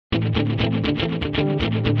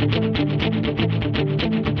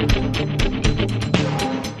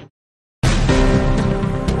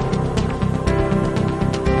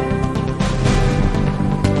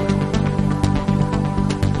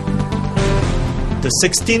The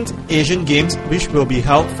 16th Asian Games, which will be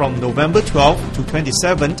held from November 12th to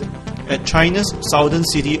 27th at China's southern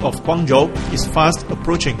city of Guangzhou, is fast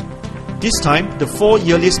approaching. This time, the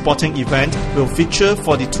 4-yearly sporting event will feature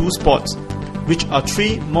 42 sports, which are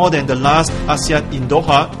 3 more than the last Asiad in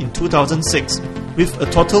Doha in 2006, with a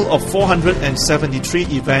total of 473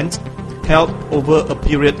 events held over a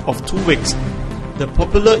period of 2 weeks. The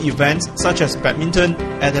popular events such as badminton,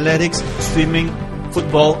 athletics, swimming,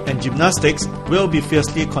 football and gymnastics will be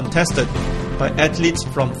fiercely contested by athletes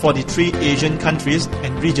from 43 Asian countries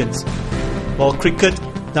and regions, while cricket,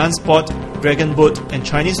 dance sport, dragon boat and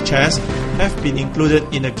Chinese chess have been included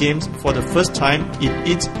in the Games for the first time in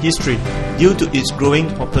its history. Due to its growing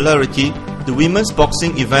popularity, the women's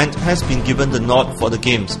boxing event has been given the nod for the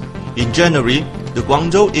Games. In January, the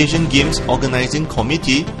Guangzhou Asian Games Organizing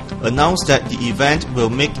Committee announced that the event will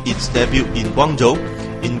make its debut in Guangzhou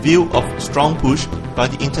in view of strong push by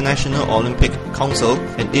the International Olympic Council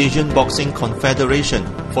and Asian Boxing Confederation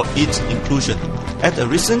for its inclusion. At a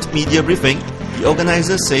recent media briefing, the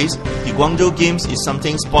organizer says the Guangzhou Games is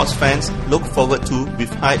something sports fans look forward to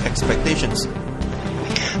with high expectations.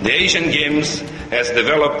 The Asian Games has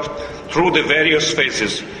developed through the various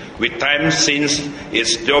phases with time since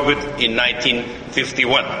its debut in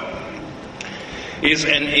 1951. It is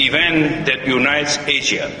an event that unites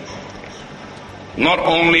Asia, not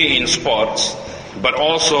only in sports, but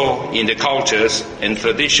also in the cultures and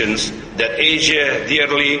traditions that Asia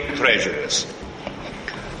dearly treasures.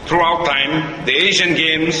 Throughout time, the Asian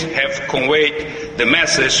Games have conveyed the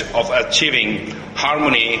message of achieving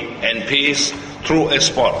harmony and peace through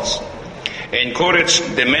sports, encouraged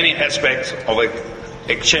the many aspects of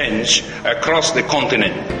exchange across the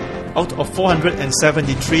continent. Out of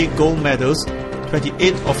 473 gold medals,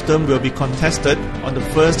 28 of them will be contested on the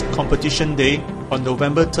first competition day on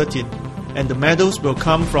November 13, and the medals will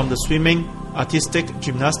come from the swimming, artistic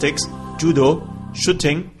gymnastics, judo,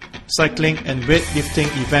 shooting, cycling and weightlifting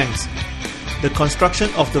events. The construction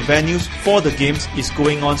of the venues for the Games is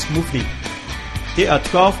going on smoothly. There are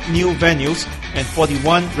 12 new venues and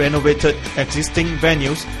 41 renovated existing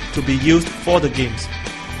venues to be used for the Games.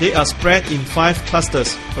 They are spread in 5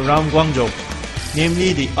 clusters around Guangzhou,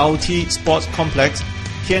 namely the Aoti Sports Complex,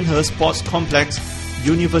 Tianhe Sports Complex,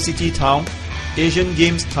 University Town, Asian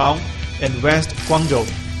Games Town and West Guangzhou.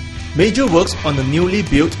 Major works on the newly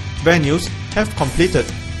built venues have completed,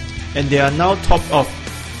 and they are now topped off,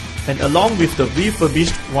 and along with the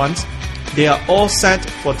refurbished ones, they are all set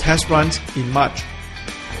for test runs in March.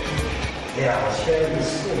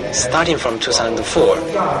 Starting from 2004,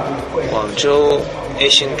 Guangzhou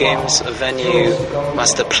Asian Games venue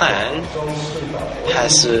master plan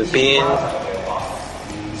has been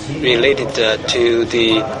related to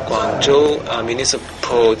the Guangzhou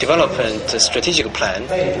Municipal Development Strategic Plan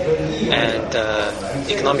and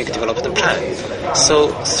Economic Development Plan.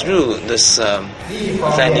 So through this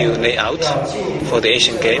venue layout for the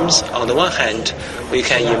Asian Games, on the one hand, we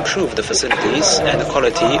can improve the facilities and the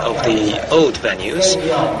quality of the old venues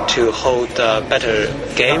to hold better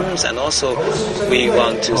games, and also we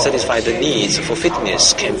want to satisfy the needs for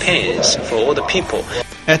fitness campaigns for all the people.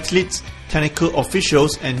 Athletes, technical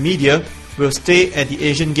officials and media will stay at the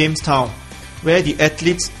Asian Games Town, where the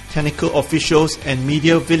athletes, technical officials and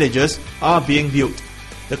media villages are being built.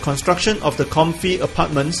 The construction of the comfy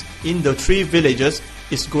apartments in the 3 villages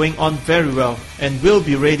is going on very well and will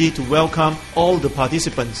be ready to welcome all the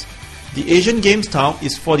participants. The Asian Games Town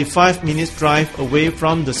is 45 minutes drive away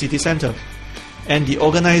from the city center, and the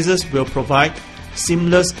organizers will provide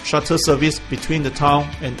seamless shuttle service between the town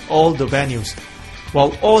and all the venues.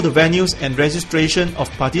 While all the venues and registration of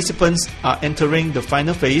participants are entering the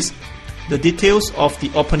final phase, the details of the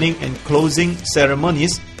opening and closing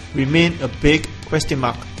ceremonies remain a big question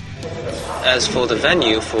mark. As for the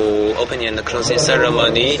venue for opening and closing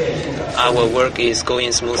ceremony, our work is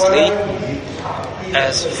going smoothly.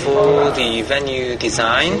 As for the venue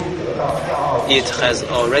design, it has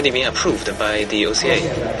already been approved by the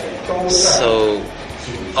OCA. So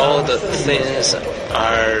all the things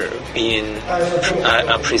are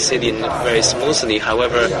proceeding very smoothly.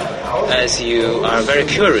 However, as you are very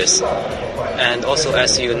curious, and also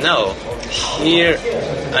as you know, here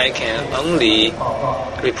I can only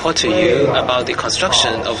report to you about the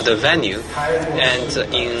construction of the venue, and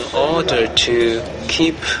in order to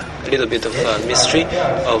keep a little bit of mystery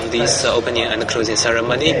of this opening and closing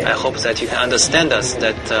ceremony, I hope that you can understand us,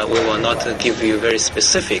 that we will not give you very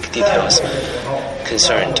specific details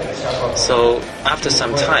concerned. So after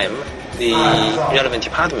some time, the relevant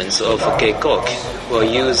departments of GEGOC will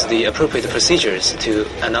use the appropriate procedures to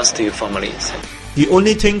announce to you formally. The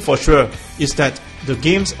only thing for sure is that the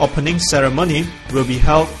Games opening ceremony will be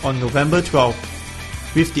held on November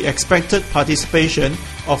 12, with the expected participation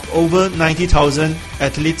of over 90,000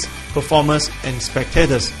 athletes, performers and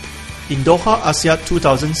spectators. In Doha Asiad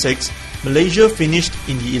 2006, Malaysia finished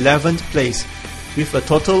in the 11th place, with a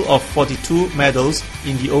total of 42 medals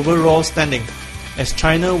in the overall standing, as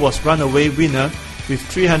China was runaway winner with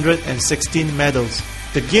 316 medals.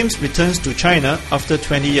 The Games returns to China after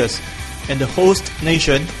 20 years, and the host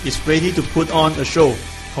nation is ready to put on a show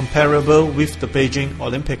comparable with the Beijing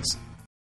Olympics.